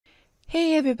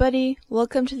Hey everybody,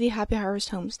 welcome to the Happy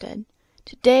Harvest Homestead.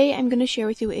 Today I'm going to share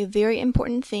with you a very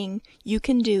important thing you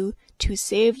can do to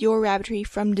save your rabbitry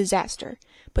from disaster.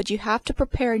 But you have to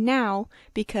prepare now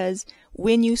because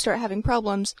when you start having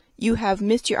problems, you have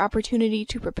missed your opportunity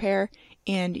to prepare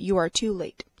and you are too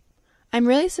late. I'm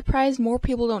really surprised more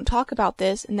people don't talk about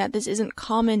this and that this isn't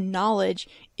common knowledge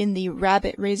in the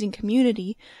rabbit raising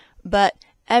community, but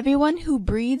everyone who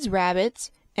breeds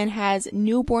rabbits and has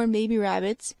newborn baby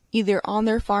rabbits either on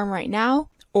their farm right now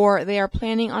or they are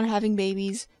planning on having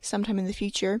babies sometime in the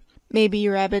future. Maybe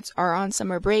your rabbits are on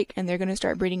summer break and they're going to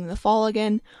start breeding in the fall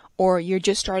again, or you're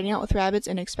just starting out with rabbits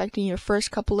and expecting your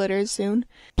first couple litters soon.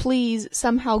 Please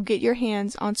somehow get your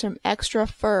hands on some extra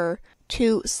fur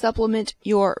to supplement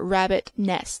your rabbit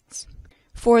nests.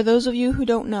 For those of you who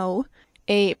don't know,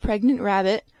 a pregnant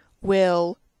rabbit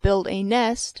will build a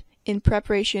nest in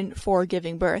preparation for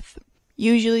giving birth.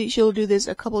 Usually she'll do this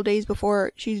a couple days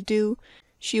before she's due.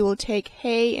 She will take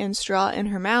hay and straw in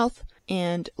her mouth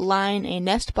and line a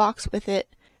nest box with it.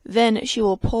 Then she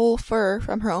will pull fur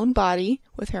from her own body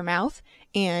with her mouth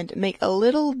and make a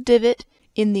little divot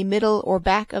in the middle or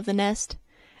back of the nest.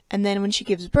 And then when she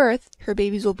gives birth, her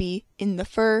babies will be in the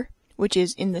fur, which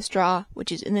is in the straw,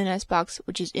 which is in the nest box,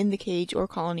 which is in the cage or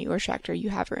colony or tractor you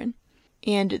have her in.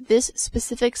 And this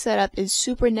specific setup is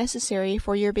super necessary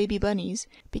for your baby bunnies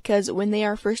because when they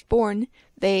are first born,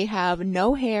 they have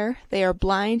no hair, they are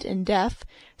blind and deaf,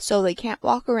 so they can't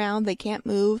walk around, they can't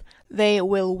move, they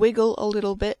will wiggle a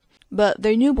little bit, but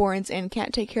they're newborns and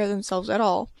can't take care of themselves at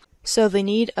all. So they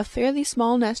need a fairly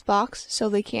small nest box so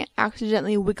they can't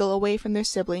accidentally wiggle away from their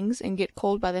siblings and get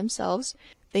cold by themselves.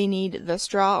 They need the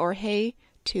straw or hay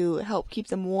to help keep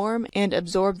them warm and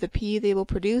absorb the pee they will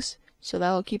produce, so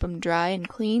that will keep them dry and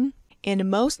clean. And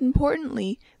most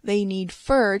importantly, they need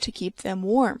fur to keep them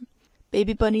warm.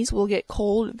 Baby bunnies will get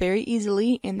cold very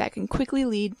easily, and that can quickly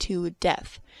lead to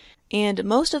death. And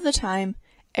most of the time,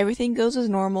 everything goes as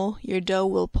normal. Your doe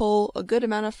will pull a good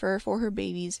amount of fur for her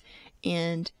babies,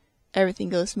 and everything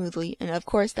goes smoothly. And of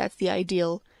course, that's the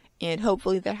ideal, and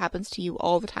hopefully that happens to you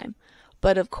all the time.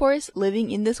 But of course,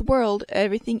 living in this world,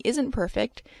 everything isn't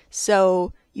perfect,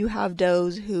 so you have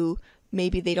does who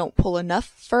maybe they don't pull enough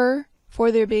fur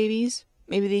for their babies.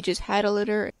 Maybe they just had a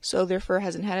litter, so their fur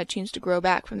hasn't had a chance to grow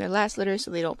back from their last litter,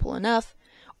 so they don't pull enough.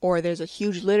 Or there's a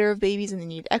huge litter of babies and they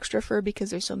need extra fur because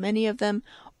there's so many of them.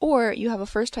 Or you have a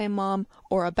first-time mom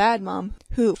or a bad mom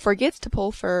who forgets to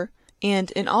pull fur,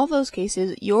 and in all those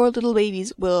cases, your little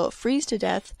babies will freeze to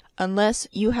death unless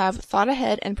you have thought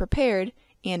ahead and prepared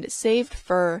and saved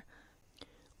fur.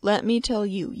 Let me tell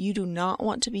you, you do not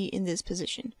want to be in this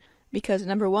position. Because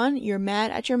number one, you're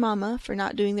mad at your mama for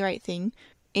not doing the right thing,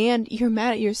 and you're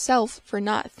mad at yourself for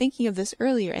not thinking of this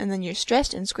earlier, and then you're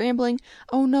stressed and scrambling.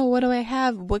 Oh no, what do I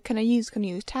have? What can I use? Can I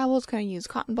use towels? Can I use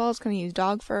cotton balls? Can I use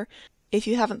dog fur? If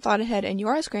you haven't thought ahead and you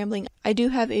are scrambling, I do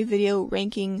have a video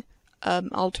ranking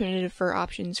alternative fur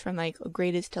options from like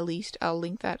greatest to least. I'll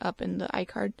link that up in the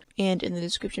iCard and in the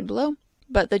description below.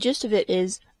 But the gist of it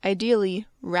is, ideally,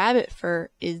 rabbit fur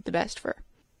is the best fur.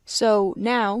 So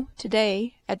now,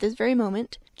 today, at this very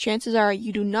moment, chances are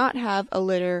you do not have a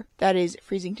litter that is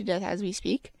freezing to death as we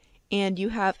speak, and you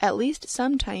have at least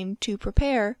some time to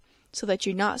prepare so that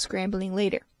you're not scrambling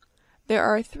later. There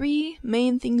are 3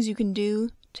 main things you can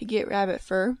do to get rabbit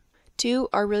fur. 2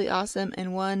 are really awesome,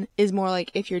 and 1 is more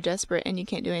like if you're desperate and you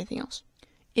can't do anything else.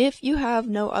 If you have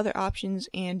no other options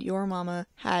and your mama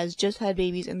has just had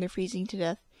babies and they're freezing to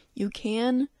death, you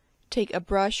can take a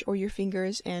brush or your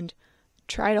fingers and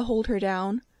try to hold her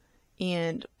down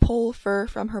and pull fur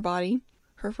from her body.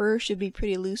 Her fur should be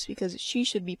pretty loose because she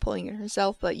should be pulling it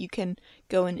herself, but you can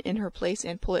go in her place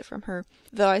and pull it from her.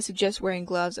 Though I suggest wearing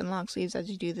gloves and long sleeves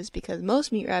as you do this because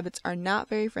most meat rabbits are not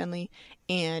very friendly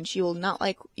and she will not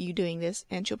like you doing this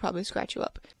and she'll probably scratch you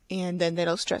up. And then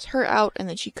that'll stress her out and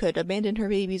then she could abandon her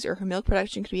babies or her milk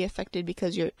production could be affected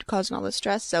because you're causing all this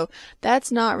stress. So that's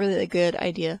not really a good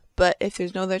idea. But if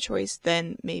there's no other choice,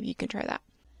 then maybe you can try that.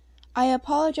 I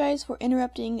apologize for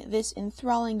interrupting this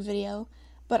enthralling video,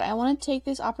 but I want to take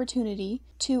this opportunity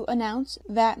to announce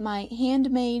that my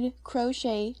handmade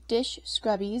crochet dish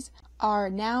scrubbies are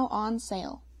now on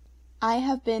sale. I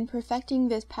have been perfecting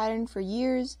this pattern for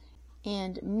years,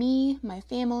 and me, my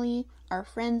family, our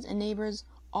friends and neighbors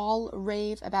all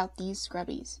rave about these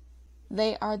scrubbies.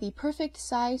 They are the perfect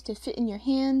size to fit in your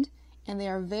hand, and they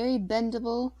are very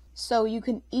bendable, so you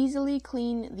can easily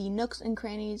clean the nooks and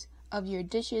crannies of your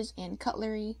dishes and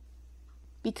cutlery.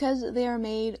 Because they are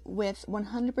made with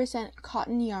 100%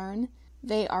 cotton yarn,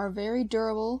 they are very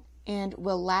durable and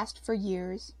will last for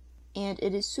years, and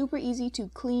it is super easy to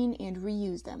clean and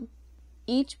reuse them.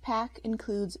 Each pack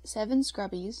includes 7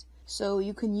 scrubbies, so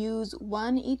you can use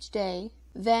 1 each day.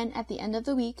 Then at the end of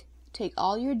the week, take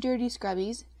all your dirty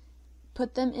scrubbies,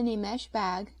 put them in a mesh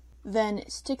bag, then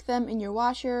stick them in your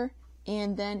washer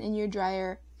and then in your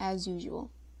dryer as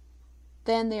usual.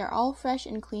 Then they are all fresh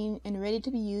and clean and ready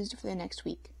to be used for the next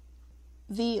week.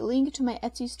 The link to my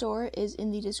Etsy store is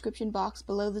in the description box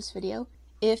below this video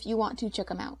if you want to check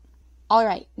them out.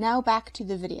 Alright, now back to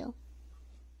the video.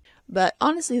 But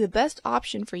honestly, the best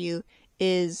option for you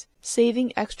is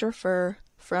saving extra fur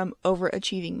from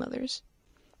overachieving mothers.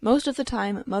 Most of the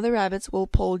time, mother rabbits will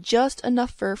pull just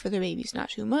enough fur for their babies, not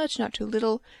too much, not too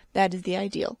little. That is the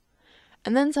ideal.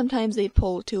 And then sometimes they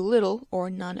pull too little or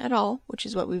none at all, which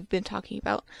is what we've been talking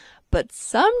about. But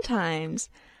sometimes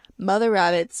mother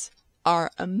rabbits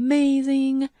are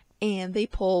amazing and they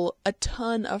pull a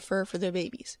ton of fur for their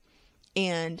babies.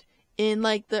 And in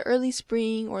like the early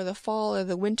spring or the fall or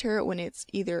the winter, when it's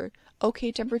either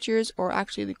okay temperatures or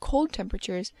actually the cold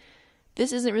temperatures,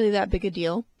 this isn't really that big a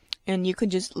deal. And you can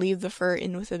just leave the fur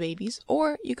in with the babies,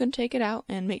 or you can take it out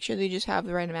and make sure they just have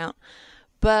the right amount.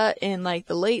 But in like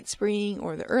the late spring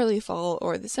or the early fall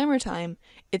or the summertime,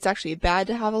 it's actually bad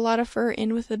to have a lot of fur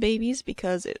in with the babies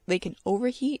because they can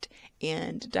overheat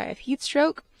and die of heat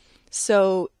stroke.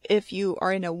 So if you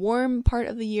are in a warm part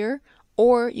of the year,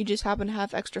 or you just happen to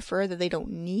have extra fur that they don't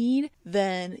need,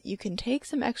 then you can take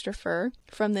some extra fur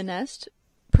from the nest.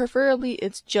 Preferably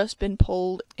it's just been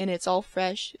pulled and it's all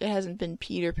fresh, it hasn't been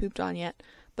peed or pooped on yet,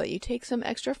 but you take some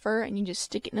extra fur and you just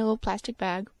stick it in a little plastic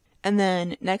bag, and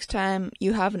then next time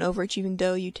you have an overachieving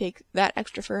doe, you take that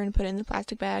extra fur and put it in the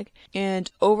plastic bag, and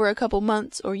over a couple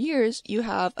months or years you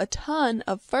have a ton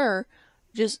of fur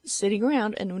just sitting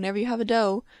around, and whenever you have a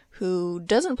doe who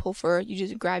doesn't pull fur, you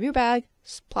just grab your bag,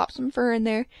 plop some fur in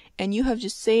there, and you have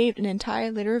just saved an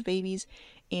entire litter of babies.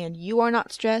 And you are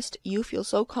not stressed, you feel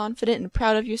so confident and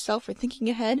proud of yourself for thinking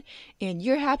ahead, and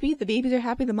you're happy, the babies are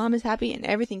happy, the mom is happy, and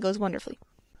everything goes wonderfully.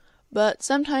 But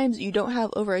sometimes you don't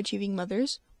have overachieving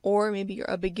mothers, or maybe you're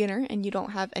a beginner and you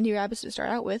don't have any rabbits to start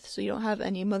out with, so you don't have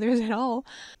any mothers at all.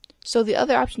 So the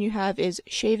other option you have is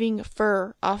shaving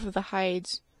fur off of the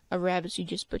hides of rabbits you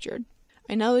just butchered.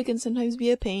 I know it can sometimes be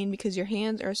a pain because your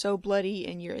hands are so bloody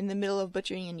and you're in the middle of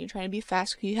butchering and you're trying to be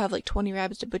fast because you have like 20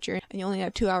 rabbits to butcher and you only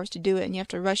have 2 hours to do it and you have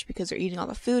to rush because they're eating all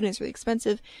the food and it's really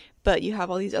expensive, but you have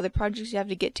all these other projects you have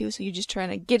to get to, so you're just trying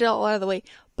to get it all out of the way.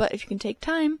 But if you can take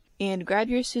time and grab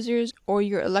your scissors or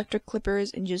your electric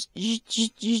clippers and just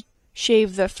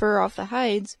shave the fur off the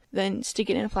hides, then stick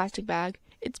it in a plastic bag.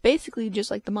 It's basically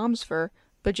just like the mom's fur,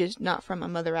 but just not from a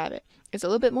mother rabbit. It's a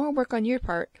little bit more work on your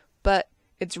part, but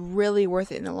it's really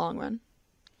worth it in the long run.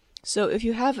 So if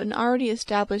you have an already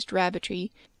established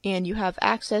rabbitry and you have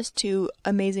access to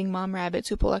amazing mom rabbits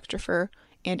who pull extra fur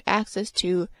and access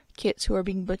to kits who are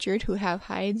being butchered who have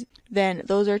hides, then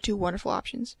those are 2 wonderful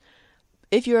options.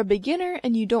 If you're a beginner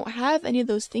and you don't have any of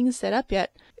those things set up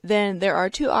yet, then there are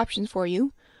 2 options for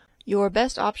you. Your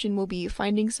best option will be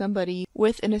finding somebody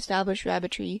with an established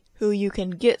rabbitry who you can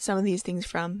get some of these things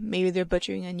from. Maybe they're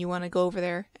butchering and you want to go over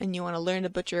there and you want to learn to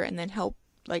butcher and then help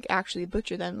actually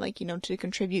butcher them, to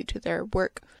contribute to their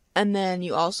work. And then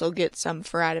you also get some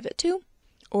fur out of it too.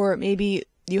 Or maybe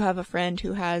you have a friend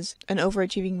who has an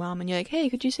overachieving mom and you're like, hey,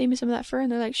 could you save me some of that fur?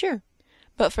 And they're like, sure.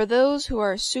 But for those who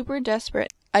are super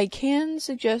desperate, I can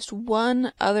suggest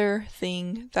one other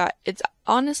thing that it's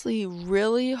honestly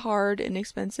really hard and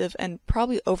expensive and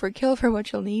probably overkill for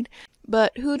what you'll need.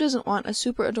 But who doesn't want a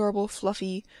super adorable,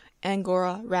 fluffy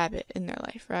Angora rabbit in their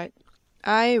life, right?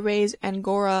 I raise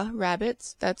Angora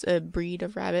rabbits, that's a breed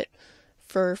of rabbit,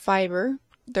 for fiber.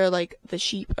 They're like the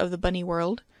sheep of the bunny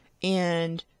world.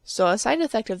 And so a side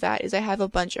effect of that is I have a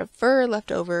bunch of fur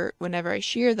left over whenever I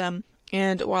shear them.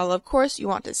 And while of course you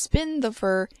want to spin the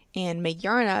fur and make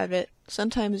yarn out of it,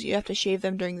 sometimes you have to shave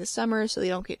them during the summer so they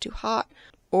don't get too hot.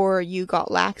 Or you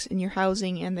got lax in your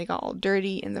housing and they got all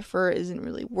dirty and the fur isn't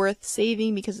really worth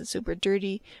saving because it's super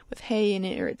dirty with hay in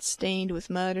it or it's stained with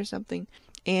mud or something.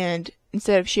 And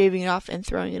instead of shaving it off and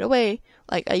throwing it away,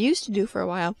 like I used to do for a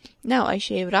while, now I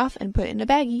shave it off and put it in a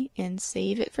baggie and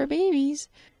save it for babies.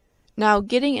 Now,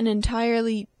 getting an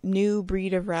entirely new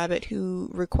breed of rabbit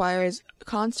who requires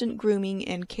constant grooming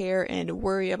and care and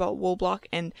worry about wool block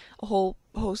and a whole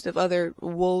host of other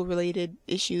wool-related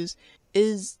issues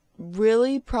is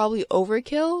really probably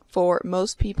overkill for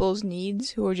most people's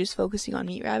needs who are just focusing on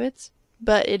meat rabbits.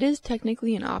 But it is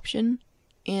technically an option.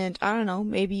 And I don't know,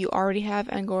 maybe you already have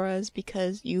Angoras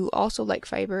because you also like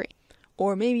fiber,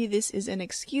 or maybe this is an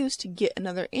excuse to get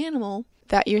another animal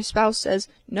that your spouse says,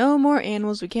 no more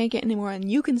animals, we can't get any more,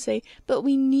 and you can say, but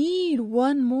we need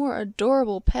one more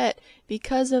adorable pet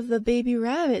because of the baby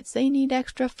rabbits, they need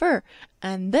extra fur,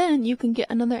 and then you can get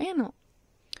another animal.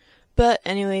 But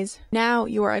anyways, now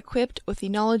you are equipped with the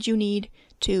knowledge you need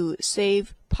to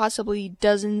save possibly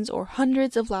dozens or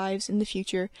hundreds of lives in the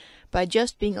future by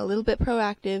just being a little bit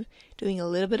proactive, doing a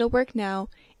little bit of work now,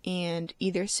 and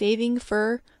either saving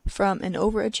fur from an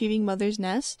overachieving mother's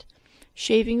nest,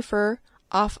 shaving fur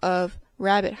off of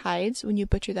rabbit hides when you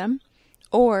butcher them,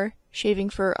 or shaving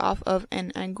fur off of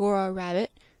an Angora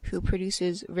rabbit who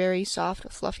produces very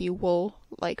soft, fluffy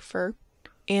wool-like fur.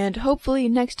 And hopefully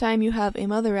next time you have a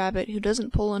mother rabbit who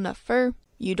doesn't pull enough fur,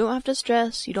 you don't have to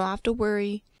stress, you don't have to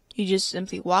worry. You just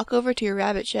simply walk over to your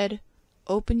rabbit shed,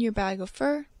 open your bag of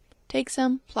fur, take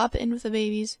some, plop it in with the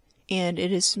babies, and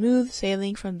it is smooth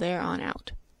sailing from there on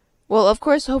out. Well, of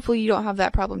course, hopefully you don't have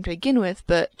that problem to begin with,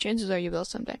 but chances are you will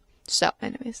someday. So,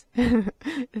 anyways,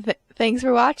 thanks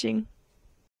for watching.